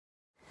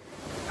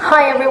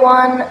Hi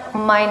everyone,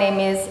 my name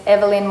is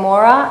Evelyn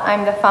Mora.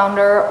 I'm the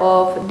founder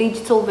of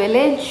Digital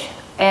Village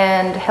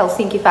and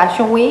Helsinki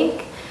Fashion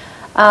Week.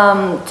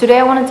 Today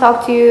I want to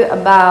talk to you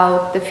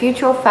about the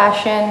future of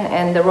fashion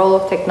and the role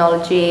of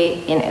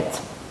technology in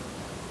it.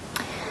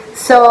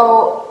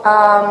 So,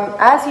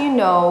 as you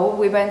know,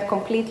 we went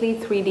completely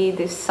 3D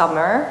this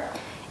summer.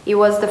 It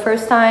was the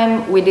first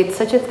time we did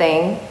such a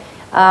thing.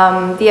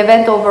 The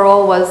event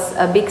overall was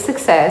a big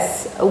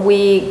success.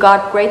 We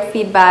got great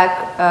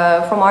feedback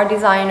from our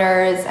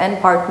designers and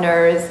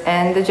partners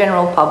and the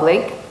general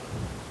public.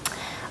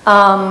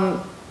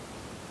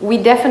 We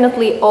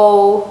definitely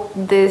owe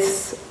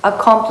this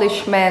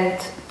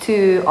accomplishment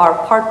to our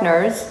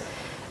partners,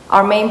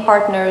 our main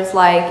partners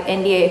like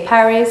NDA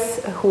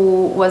Paris,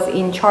 who was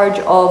in charge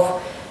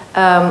of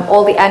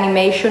all the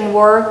animation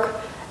work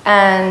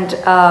and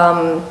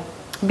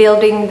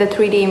building the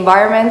 3D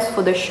environments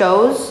for the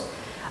shows.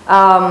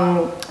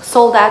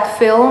 Sold Out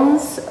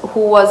Films,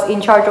 who was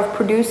in charge of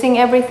producing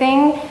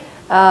everything,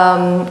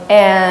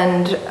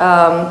 and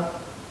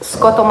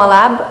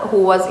Lab,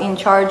 who was in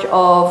charge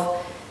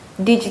of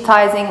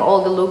digitizing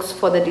all the looks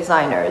for the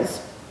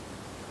designers.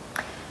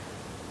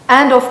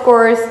 And of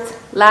course,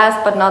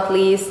 last but not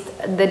least,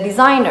 the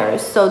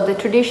designers. So the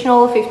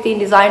traditional 15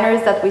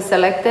 designers that we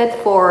selected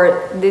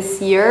for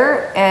this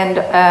year, and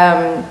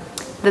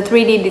the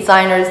 3D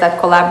designers that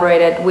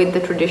collaborated with the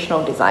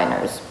traditional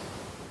designers.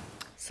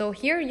 So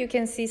here you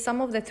can see some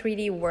of the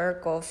 3D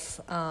work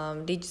of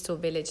Digital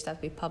Village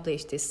that we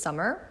published this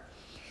summer.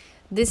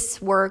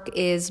 This work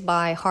is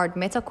by Hard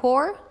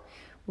Metacore.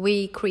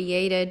 We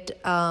created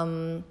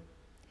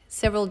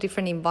several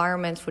different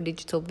environments for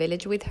Digital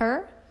Village with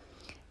her.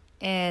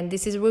 And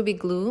this is Ruby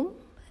Gloom,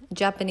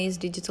 Japanese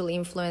digital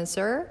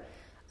influencer,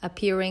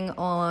 appearing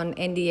on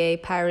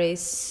NDA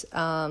Paris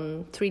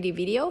 3D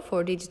video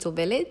for Digital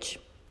Village.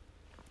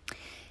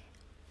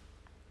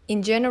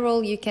 In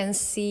general, you can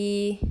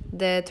see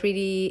the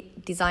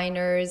 3D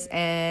designers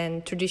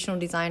and traditional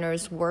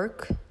designers'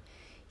 work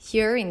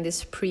here in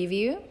this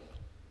preview.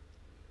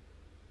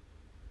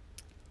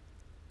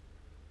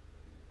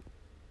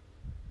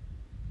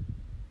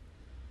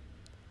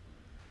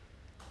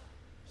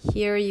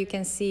 Here you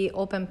can see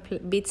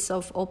bits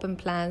of Open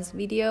Plans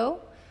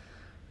video.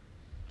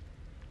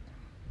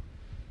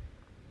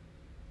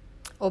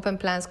 Open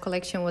Plans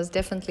collection was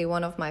definitely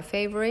one of my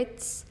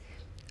favorites.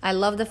 I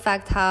love the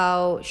fact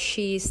how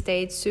she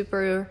stayed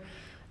super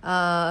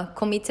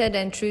committed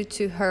and true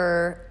to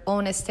her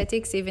own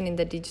aesthetics, even in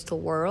the digital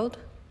world.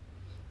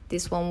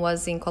 This one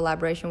was in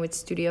collaboration with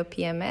Studio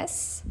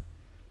PMS.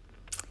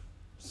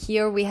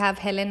 Here we have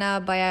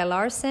Helena Bayer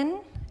Larsen,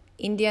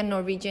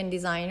 Indian-Norwegian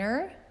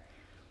designer.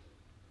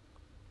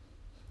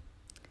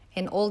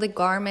 And all the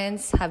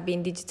garments have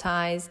been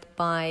digitized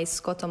by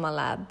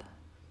Lab.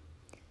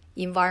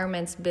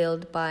 Environments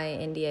built by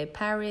NDA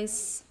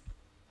Paris.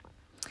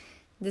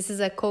 This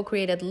is a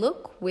co-created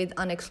look with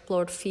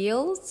unexplored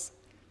fields.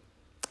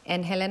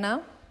 And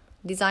Helena,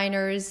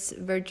 designers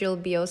Virgil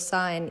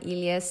Biosa and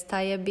Ilyes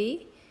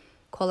Tayabi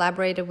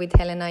collaborated with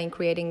Helena in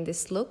creating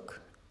this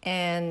look,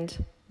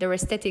 and their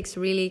aesthetics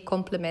really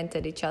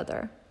complemented each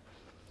other.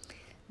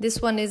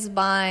 This one is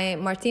by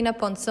Martina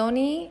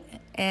Ponzoni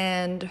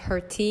and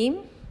her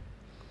team.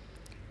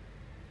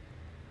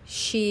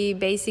 She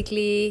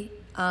basically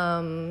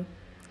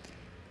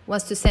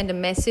wants to send a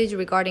message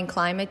regarding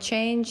climate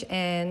change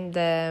and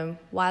the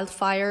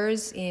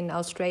wildfires in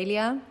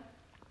Australia.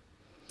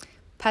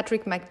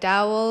 Patrick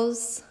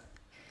McDowell's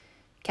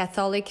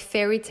Catholic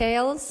Fairy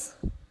Tales.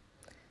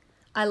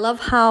 I love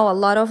how a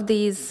lot of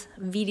these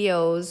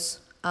videos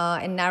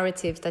and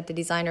narratives that the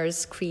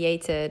designers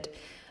created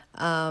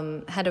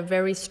had a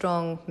very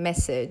strong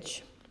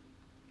message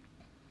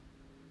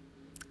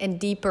and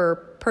deeper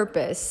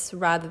purpose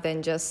rather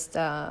than just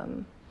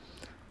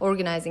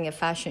organizing a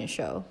fashion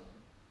show.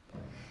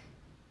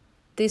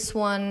 This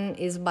one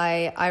is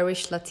by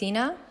Irish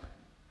Latina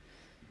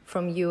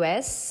from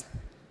US.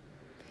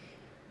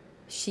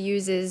 She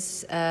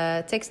uses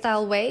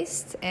textile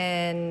waste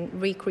and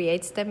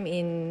recreates them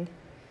in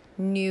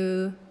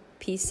new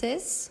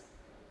pieces.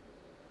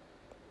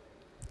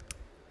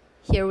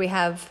 Here we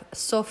have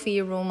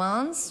Sophie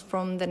Romans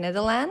from the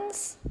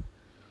Netherlands.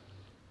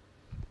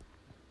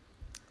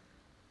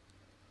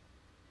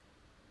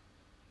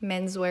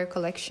 Menswear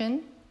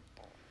collection.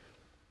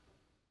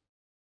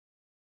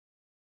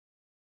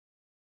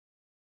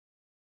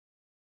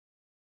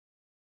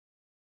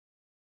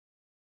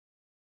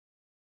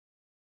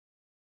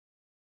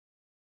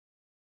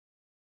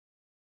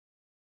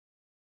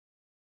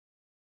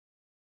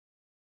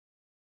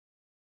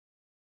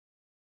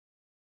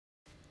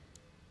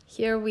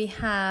 Here we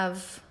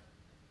have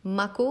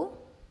Maku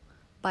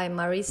by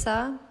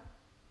Marisa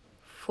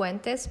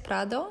Fuentes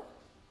Prado,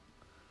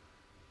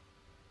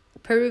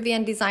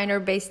 Peruvian designer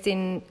based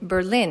in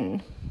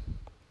Berlin.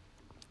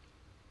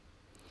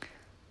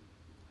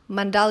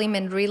 Mandali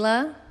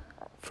Mendrila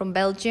from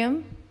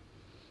Belgium.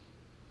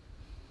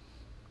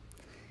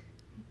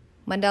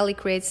 Mandali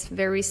creates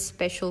very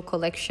special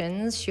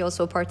collections. She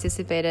also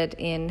participated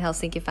in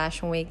Helsinki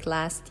Fashion Week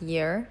last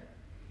year.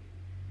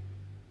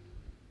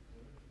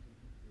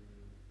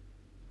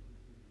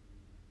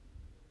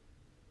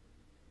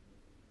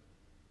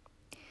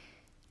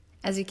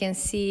 As you can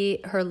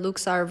see, her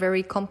looks are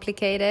very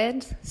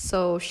complicated.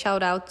 So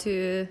shout out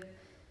to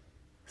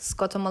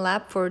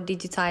Scottomalab for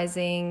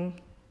digitizing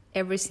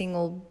every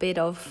single bit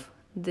of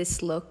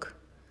this look.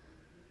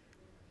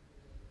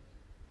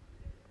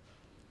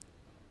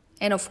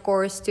 And of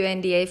course to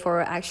ㅅThe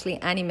for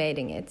actually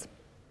animating it.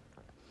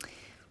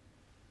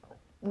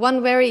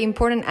 One very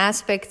important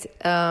aspect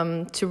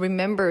to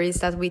remember is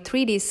that we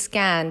 3D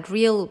scanned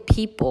real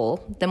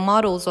people, the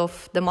models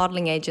of the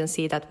modeling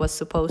agency that was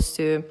supposed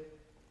to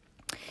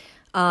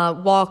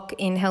walk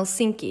in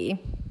Helsinki.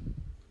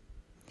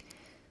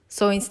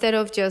 So instead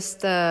of just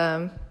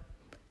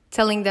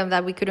telling them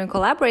that we couldn't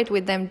collaborate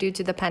with them due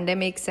to the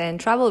pandemics and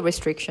travel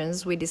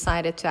restrictions, we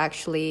decided to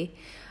actually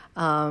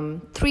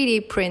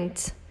 3D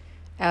print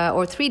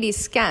or 3D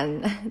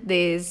scan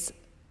these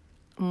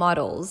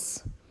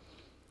models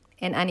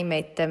and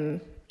animate them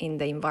in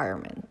the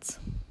environment.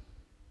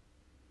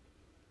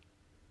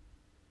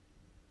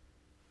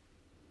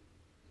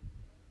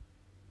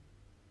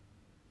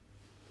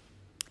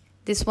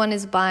 This one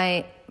is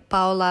by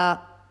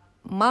Paula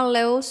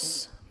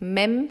Malleus,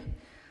 Mem,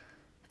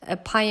 a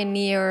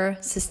pioneer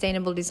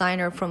sustainable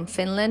designer from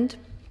Finland.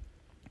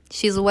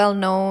 She's a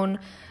well-known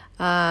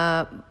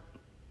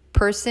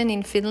person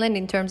in Finland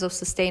in terms of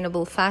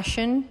sustainable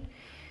fashion.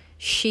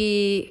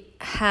 She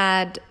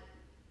had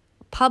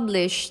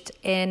published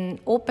an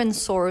open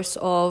source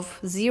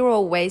of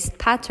zero waste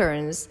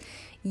patterns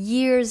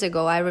years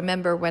ago. I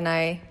remember when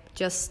I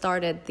just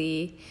started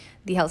the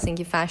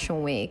Helsinki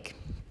Fashion Week.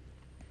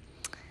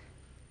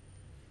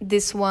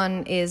 This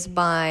one is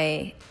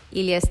by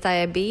Ilyes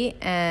Taebi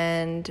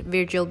and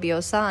Virgil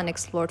Biosa,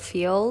 Unexplored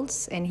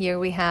Fields. And here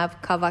we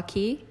have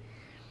Kavaki,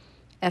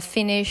 a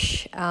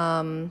Finnish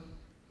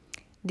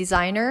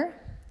designer,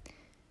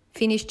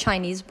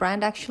 Finnish-Chinese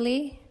brand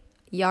actually,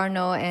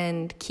 Jarno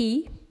and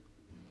Key.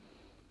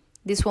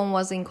 This one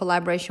was in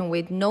collaboration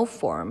with No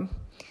Form,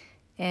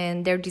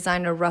 and their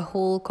designer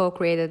Rahul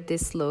co-created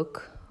this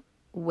look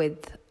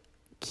with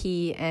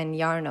Key and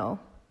Jarno.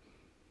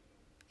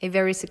 A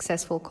very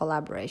successful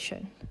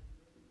collaboration.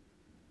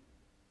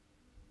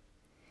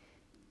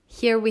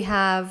 Here we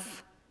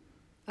have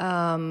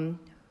Room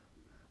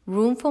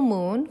for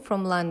Moon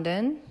from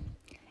London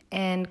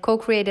and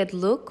co-created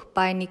look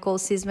by Nicole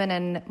Sisman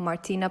and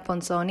Martina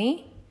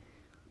Ponzoni.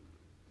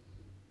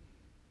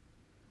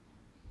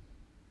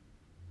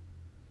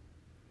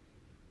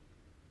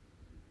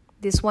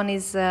 This one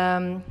is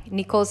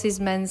Nicole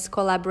Sisman's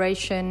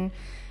collaborative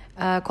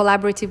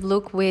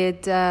look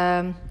with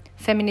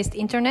Feminist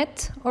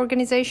Internet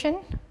Organization.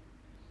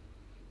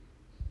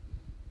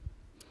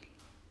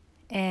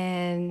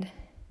 And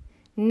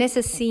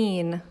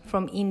Nesaseen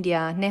from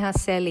India, Neha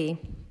Seli,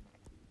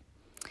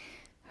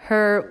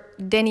 her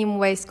denim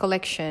waist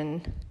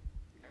collection.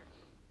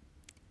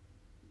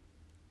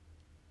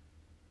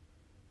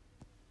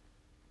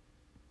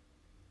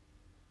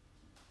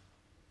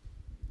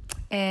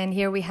 And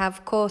here we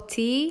have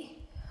ㅅThe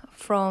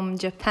from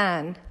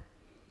Japan.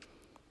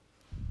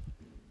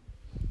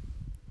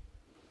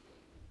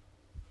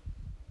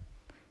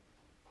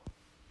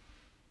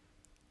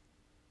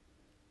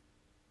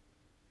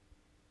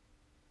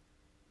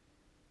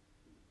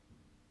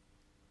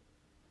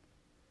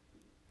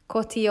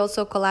 ㅅThe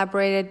also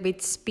collaborated with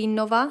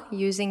Spinnova,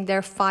 using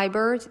their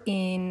fibers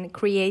in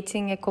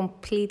creating a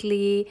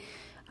completely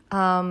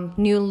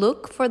new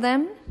look for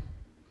them.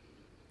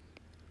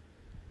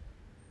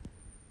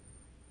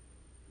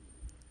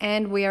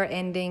 And we are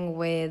ending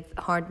with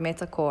hard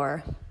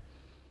metacore.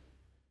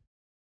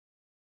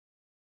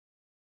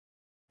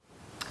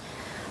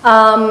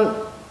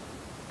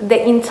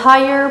 The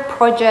entire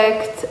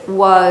project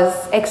was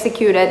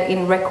executed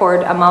in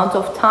record amount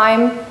of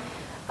time.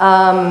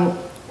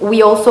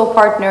 We also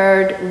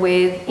partnered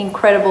with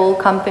incredible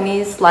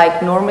companies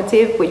like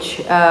Normative,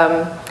 which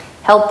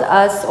helped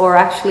us, or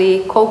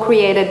actually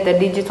co-created the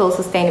digital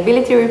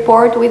sustainability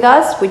report with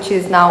us, which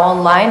is now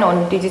online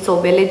on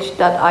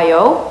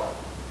digitalvillage.io.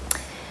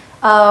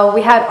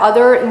 We had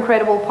other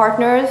incredible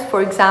partners.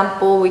 For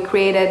example, we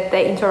created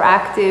the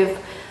interactive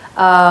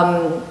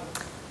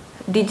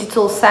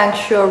digital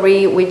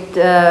sanctuary with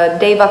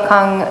Deva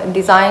Kang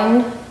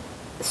Design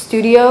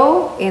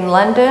Studio in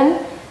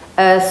London,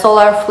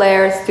 Solar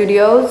Flare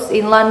Studios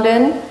in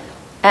London,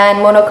 and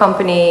Mono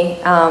Company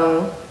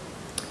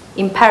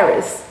in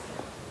Paris.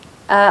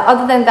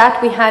 Other than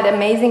that, we had an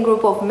amazing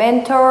group of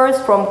mentors,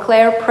 from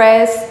Claire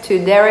Press to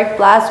Derek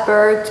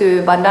Blasberg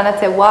to Vandana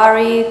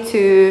Tewari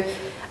to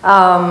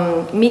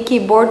Mickey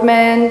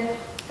Boardman,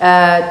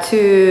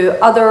 to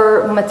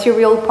other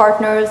material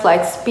partners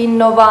like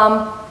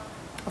Spinnova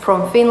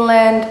from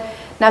Finland,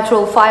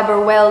 Natural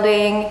Fiber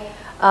Welding,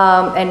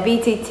 and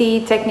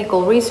VTT,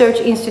 Technical Research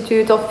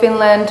Institute of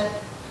Finland.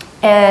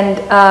 And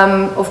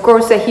of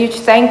course, a huge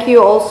thank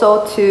you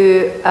also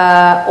to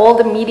all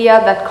the media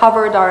that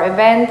covered our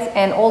event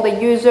and all the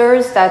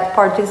users that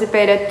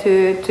participated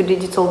to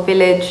Digital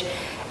Village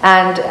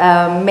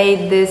and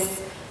made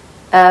this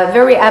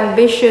very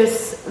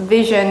ambitious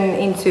vision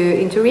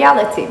into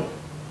reality.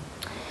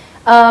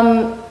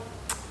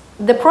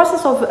 The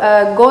process of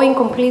going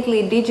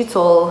completely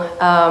digital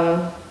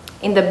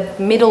in the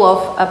middle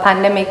of a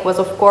pandemic was,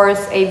 of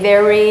course, a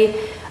very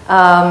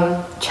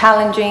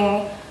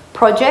challenging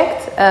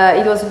project.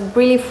 It was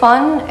really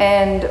fun,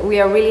 and we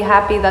are really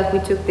happy that we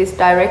took this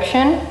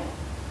direction.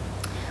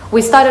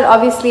 We started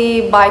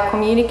obviously by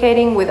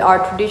communicating with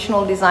our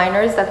traditional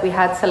designers that we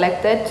had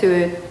selected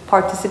to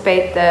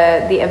participate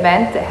the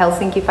event, the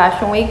Helsinki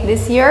Fashion Week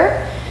this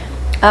year.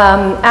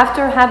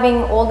 After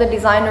having all the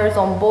designers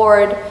on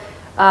board,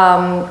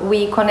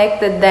 we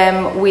connected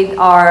them with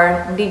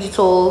our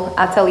digital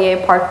atelier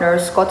partner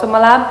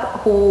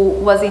Skotomalab, who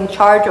was in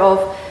charge of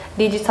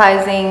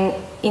digitizing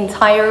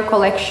entire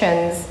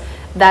collections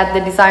that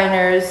the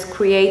designers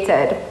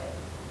created.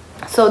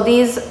 So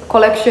these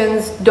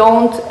collections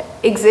don't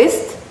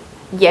exist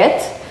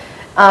yet.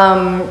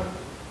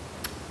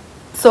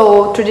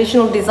 So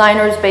traditional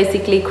designers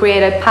basically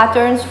created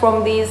patterns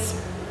from these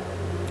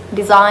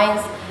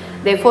designs.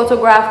 They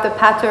photographed the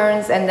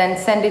patterns and then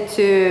send it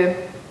to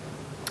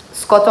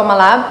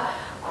Skotomalab,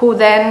 who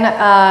then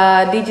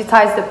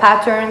digitized the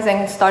patterns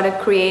and started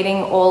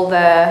creating all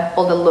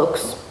the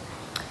looks.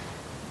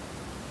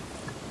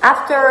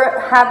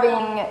 After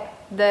having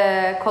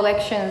the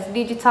collections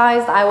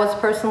digitized, I was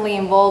personally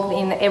involved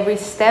in every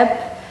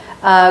step,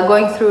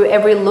 going through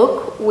every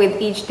look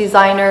with each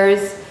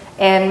designers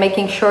and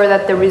making sure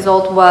that the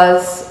result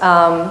was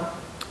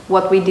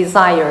what we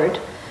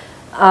desired.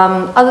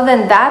 Other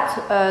than that,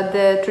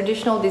 the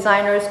traditional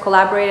designers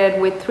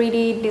collaborated with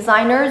 3D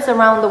designers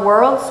around the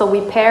world. So we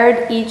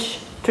paired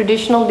each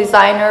traditional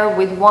designer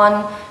with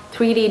one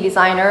 3D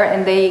designer,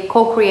 and they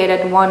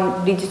co-created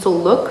one digital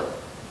look.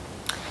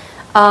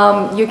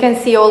 You can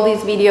see all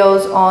these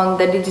videos on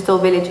the Digital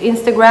Village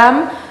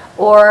Instagram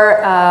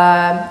or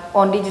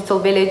on Digital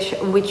Village,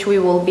 which we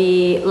will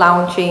be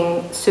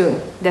launching soon,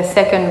 the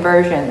second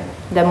version,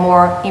 the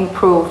more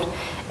improved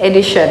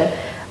edition.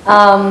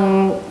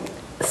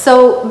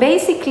 So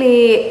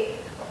basically,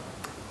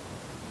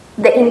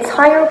 the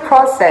entire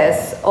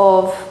process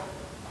of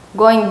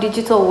going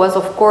digital was,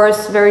 of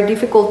course, very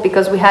difficult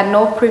because we had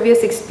no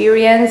previous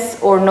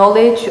experience or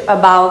knowledge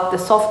about the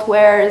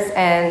softwares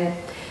and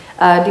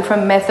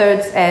different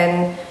methods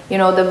and, you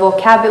know, the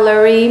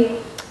vocabulary.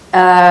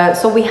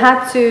 So we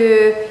had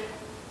to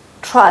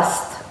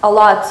trust a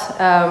lot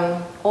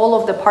all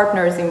of the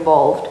partners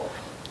involved.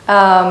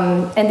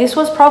 And this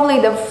was probably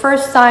the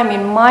first time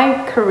in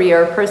my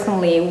career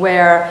personally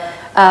where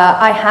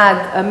I had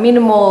a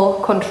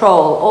minimal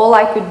control. All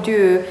I could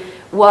do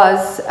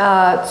was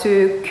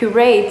to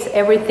curate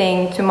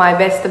everything to my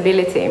best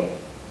ability.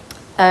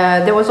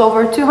 There was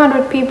over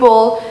 200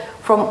 people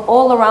from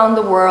all around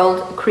the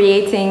world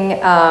creating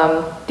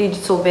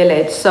Digital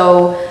Village.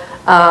 So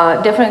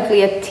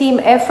definitely a team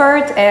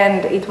effort,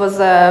 and it was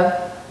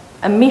a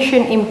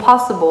mission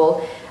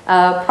impossible.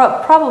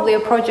 Probably a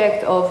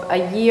project of a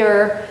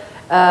year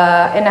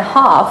and a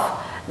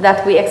half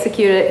that we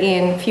executed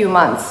in a few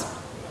months.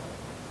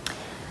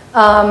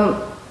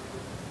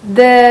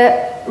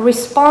 The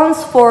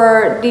response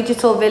for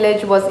Digital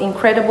Village was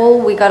incredible.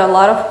 We got a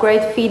lot of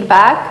great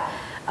feedback.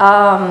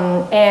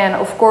 And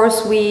of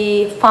course,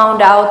 we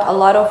found out a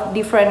lot of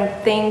different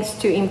things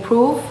to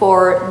improve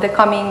for the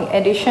coming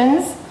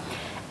editions.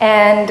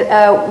 And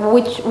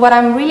what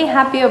I'm really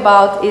happy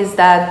about is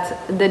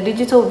that the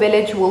Digital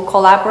Village will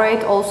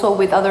collaborate also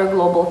with other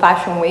global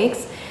fashion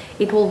weeks.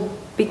 It will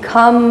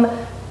become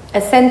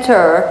a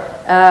center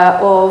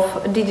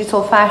of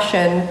digital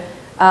fashion,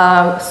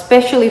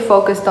 especially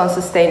focused on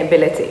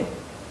sustainability.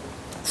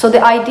 So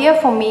the idea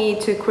for me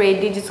to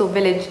create Digital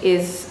Village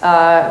is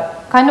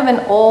kind of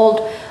an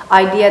old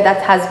idea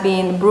that has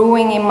been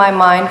brewing in my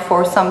mind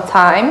for some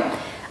time.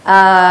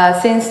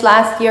 Since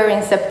last year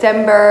in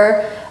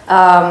September,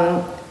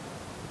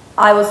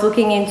 I was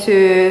looking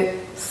into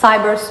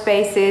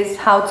cyberspaces,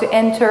 how to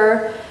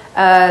enter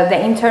the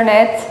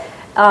internet.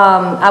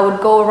 I would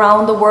go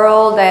around the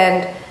world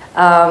and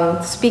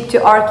speak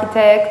to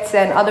architects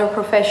and other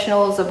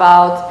professionals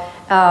about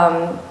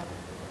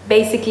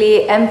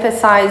basically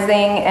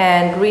emphasizing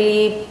and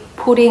really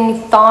putting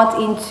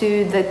thought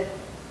into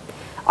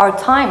our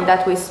time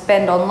that we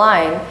spend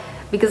online,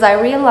 because I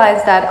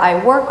realized that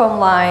I work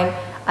online,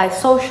 I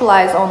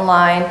socialize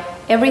online,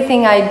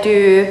 everything I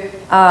do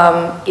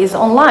is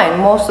online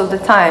most of the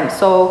time.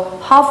 So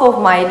half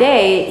of my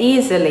day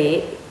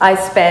easily I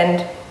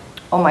spend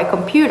on my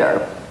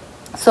computer.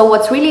 So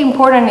what's really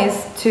important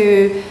is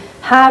to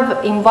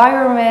have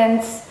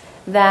environments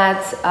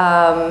that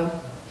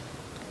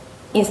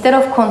instead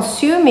of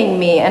consuming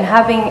me and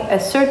having a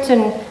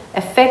certain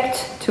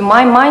effect to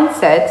my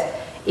mindset,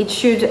 it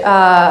should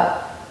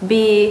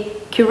be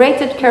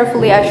curated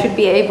carefully. I should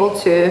be able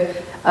to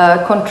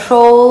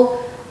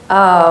control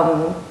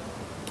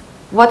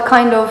what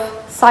kind of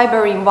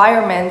cyber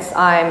environments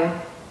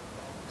I'm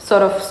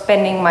sort of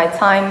spending my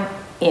time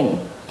in.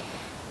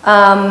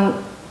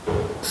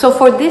 So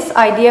for this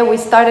idea, we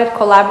started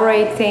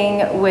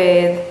collaborating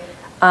with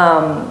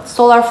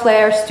Solar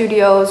Flare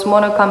Studios,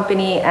 Mono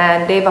Company,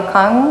 and Deva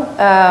Kang,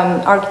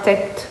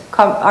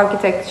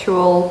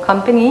 architectural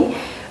company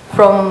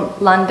from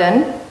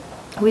London.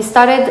 We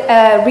started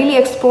really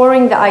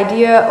exploring the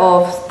idea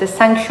of the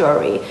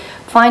sanctuary,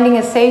 finding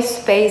a safe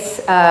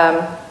space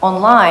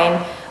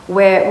online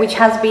which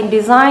has been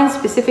designed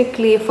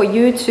specifically for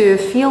you to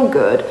feel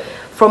good,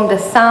 from the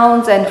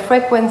sounds and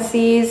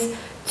frequencies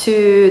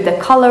to the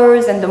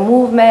colors and the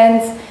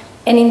movements,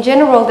 and in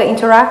general the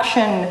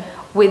interaction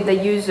with the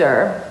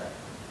user.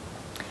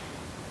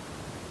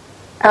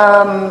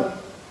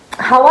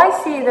 How I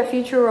see the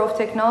future of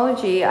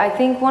technology, I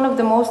think one of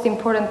the most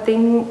important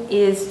things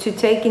is to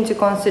take into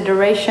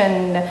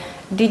consideration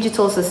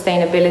digital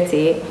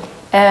sustainability.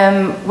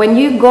 When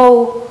you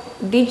go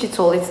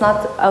digital, it's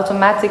not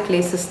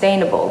automatically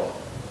sustainable.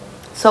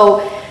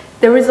 So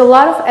there is a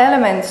lot of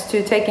elements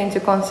to take into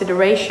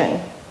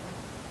consideration.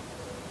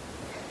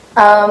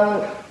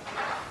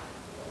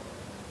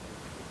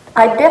 I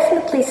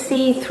definitely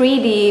see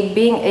 3D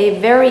being a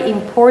very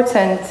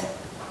important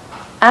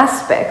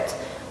aspect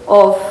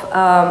of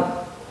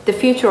the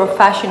future of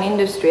fashion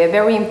industry, a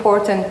very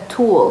important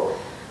tool.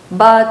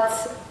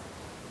 But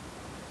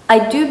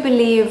I do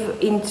believe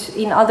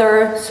in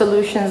other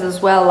solutions as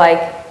well.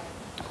 Like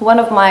one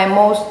of my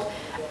most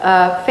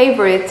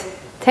favorite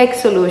tech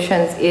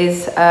solutions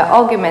is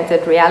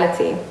augmented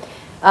reality.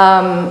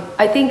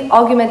 I think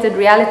augmented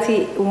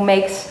reality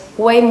makes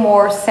way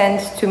more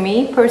sense to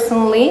me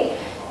personally,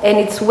 and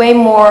it's way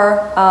more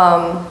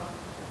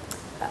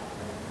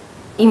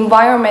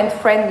environment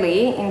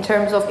friendly in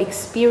terms of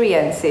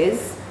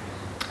experiences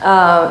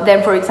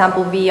than, for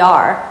example,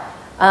 VR.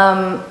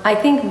 I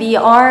think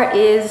VR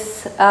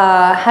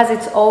has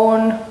its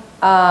own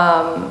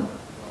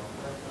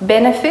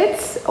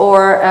benefits,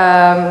 or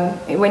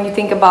when you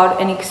think about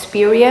an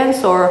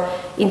experience or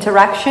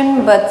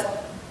interaction, but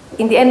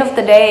in the end of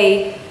the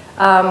day,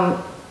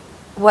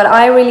 what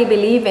I really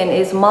believe in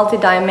is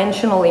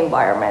multidimensional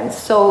environments.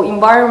 So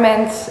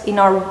environments in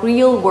our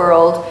real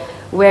world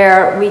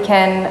where we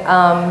can,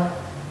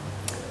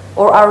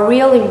 or our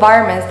real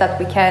environments that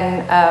we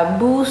can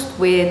boost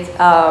with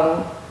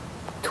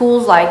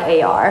tools like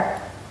AR.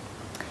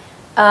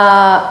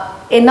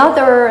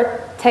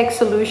 Another tech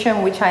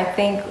solution which I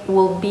think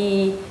will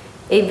be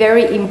a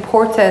very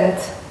important,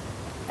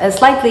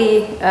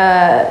 slightly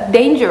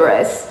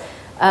dangerous,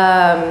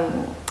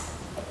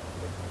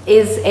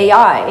 is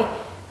AI.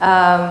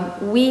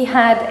 We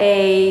had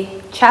a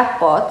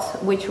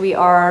chatbot which we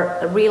are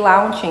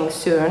relaunching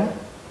soon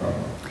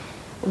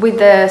with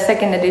the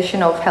second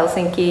edition of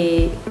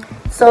Helsinki.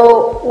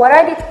 So what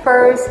I did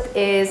first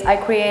is I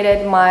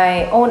created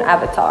my own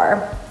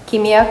avatar,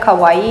 Kimia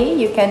Kawaii.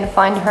 You can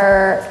find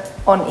her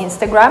on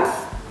Instagram.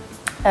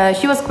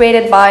 She was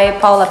created by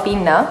Paula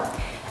Pinna,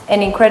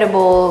 an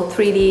incredible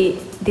 3D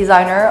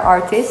designer,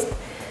 artist.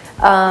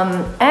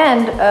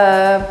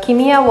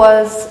 Kimia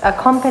was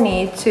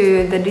accompanied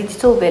to the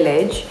Digital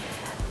Village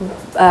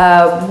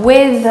by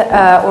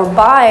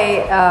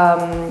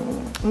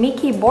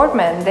Miki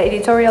Boardman, the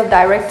editorial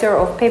director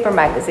of Paper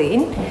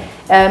Magazine.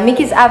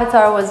 Miki's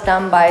avatar was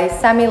done by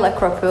Sami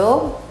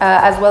Lacropule,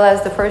 as well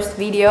as the first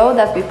video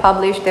that we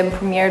published and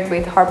premiered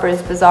with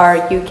Harper's Bazaar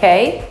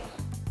UK.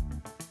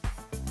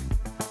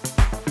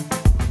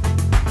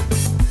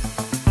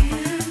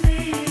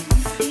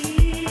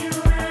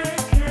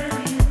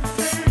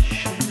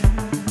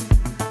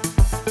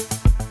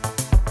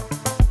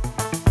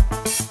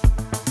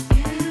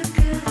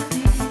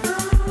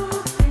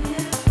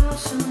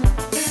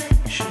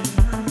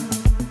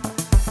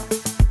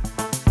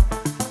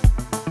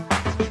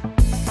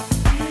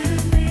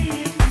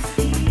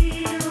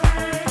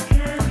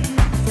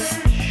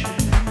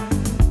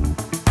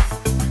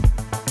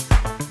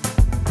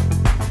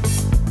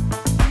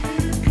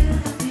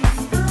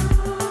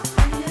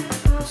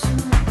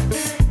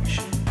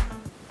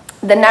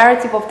 The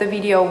narrative of the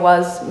video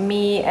was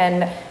me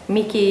and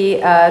Miki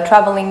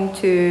traveling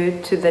to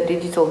the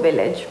Digital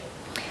Village.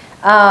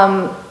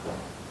 I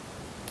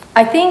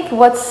think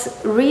what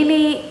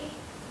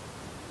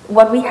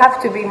we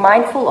have to be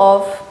mindful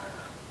of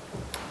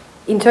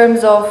in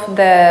terms of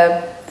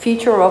the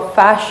future of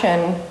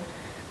fashion,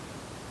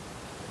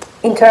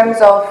 in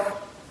terms of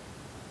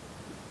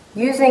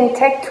using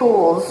tech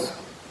tools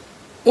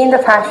in the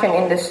fashion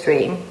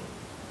industry,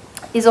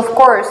 is of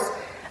course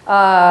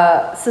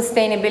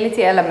sustainability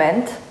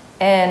element,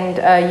 and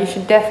you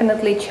should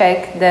definitely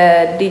check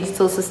the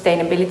digital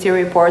sustainability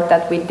report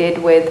that we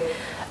did with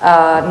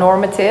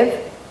Normative.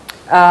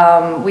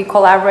 We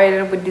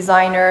collaborated with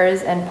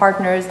designers and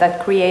partners that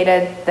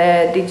created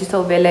the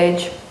Digital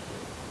Village,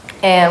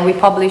 and we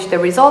published the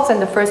results, and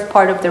the first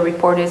part of the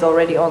report is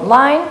already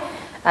online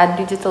at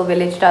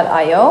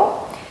digitalvillage.io.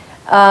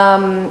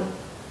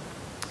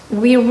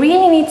 We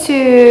really need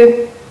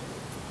to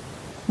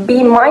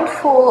be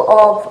mindful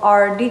of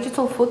our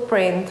digital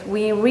footprint.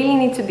 We really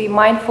need to be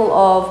mindful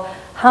of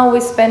how we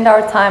spend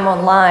our time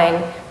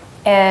online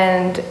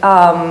and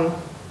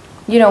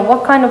you know,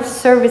 what kind of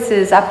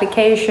services,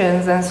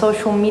 applications, and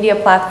social media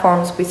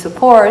platforms we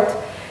support.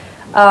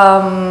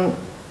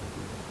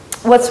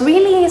 What's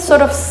really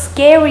sort of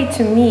scary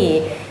to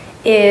me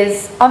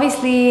is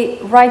obviously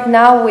right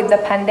now with the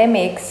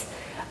pandemics,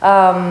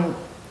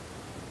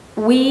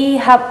 we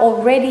have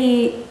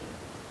already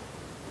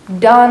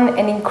done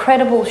an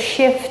incredible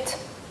shift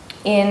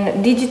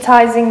in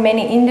digitizing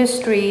many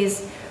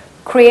industries,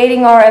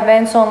 creating our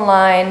events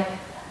online,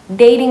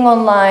 dating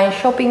online,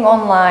 shopping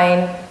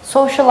online,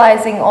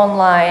 socializing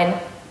online.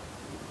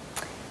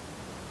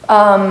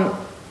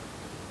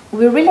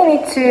 We really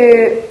need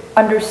to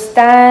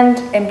understand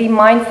and be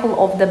mindful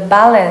of the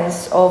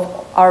balance of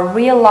our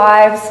real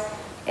lives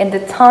and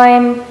the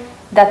time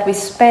that we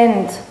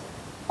spend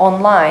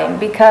online,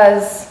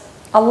 because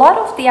a lot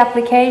of the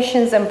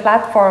applications and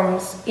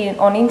platforms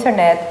on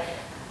internet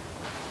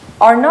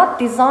are not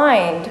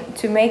designed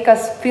to make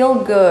us feel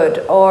good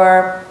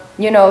or,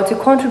 you know, to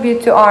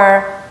contribute to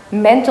our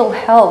mental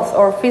health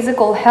or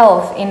physical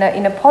health in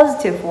a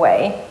positive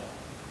way.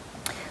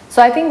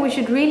 So I think we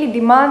should really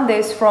demand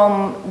this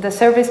from the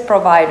service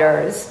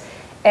providers,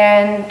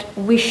 and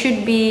we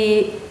should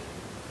be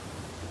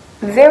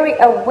very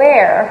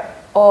aware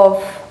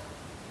of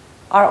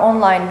our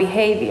online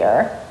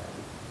behavior.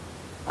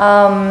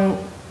 The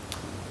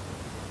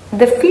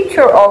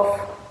future of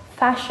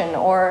fashion,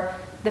 or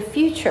the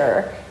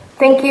future.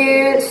 Thank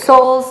you,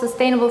 Seoul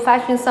Sustainable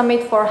Fashion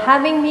Summit, for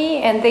having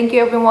me, and thank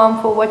you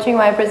everyone for watching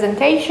my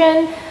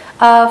presentation.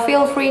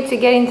 Feel free to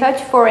get in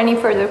touch for any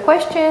further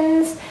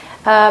questions.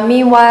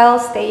 Meanwhile,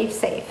 stay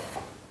safe.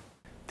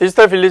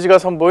 디지털 빌리지가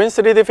선보인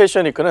 3D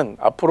패션위크는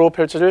앞으로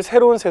펼쳐질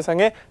새로운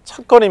세상의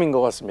첫걸음인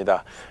것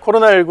같습니다.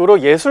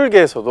 코로나19로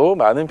예술계에서도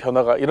많은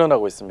변화가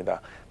일어나고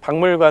있습니다.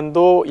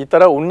 박물관도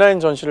잇따라 온라인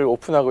전시를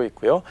오픈하고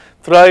있고요.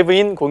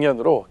 드라이브인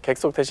공연으로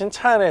객석 대신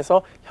차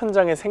안에서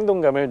현장의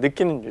생동감을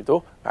느끼는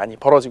일도 많이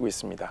벌어지고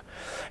있습니다.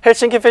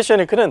 헬싱키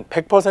패션위크는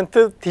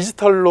 100%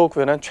 디지털로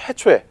구현한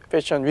최초의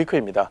패션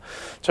위크입니다.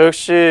 저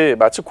역시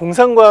마치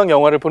공상과학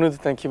영화를 보는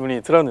듯한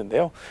기분이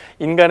들었는데요.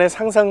 인간의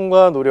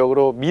상상과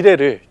노력으로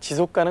미래를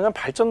지속가능한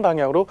발전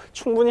방향으로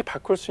충분히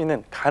바꿀 수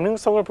있는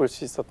가능성을 볼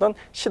수 있었던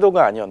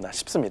시도가 아니었나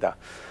싶습니다.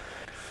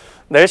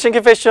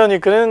 헬싱키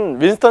패션위크는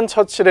윈스턴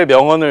처칠의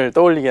명언을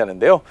떠올리게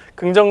하는데요.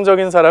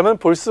 긍정적인 사람은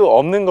볼 수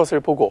없는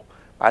것을 보고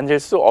만질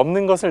수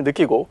없는 것을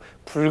느끼고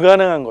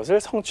불가능한 것을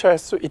성취할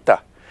수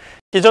있다.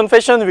 기존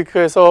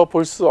패션위크에서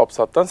볼 수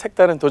없었던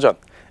색다른 도전,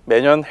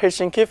 매년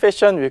헬싱키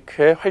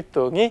패션위크의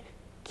활동이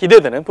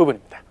기대되는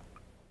부분입니다.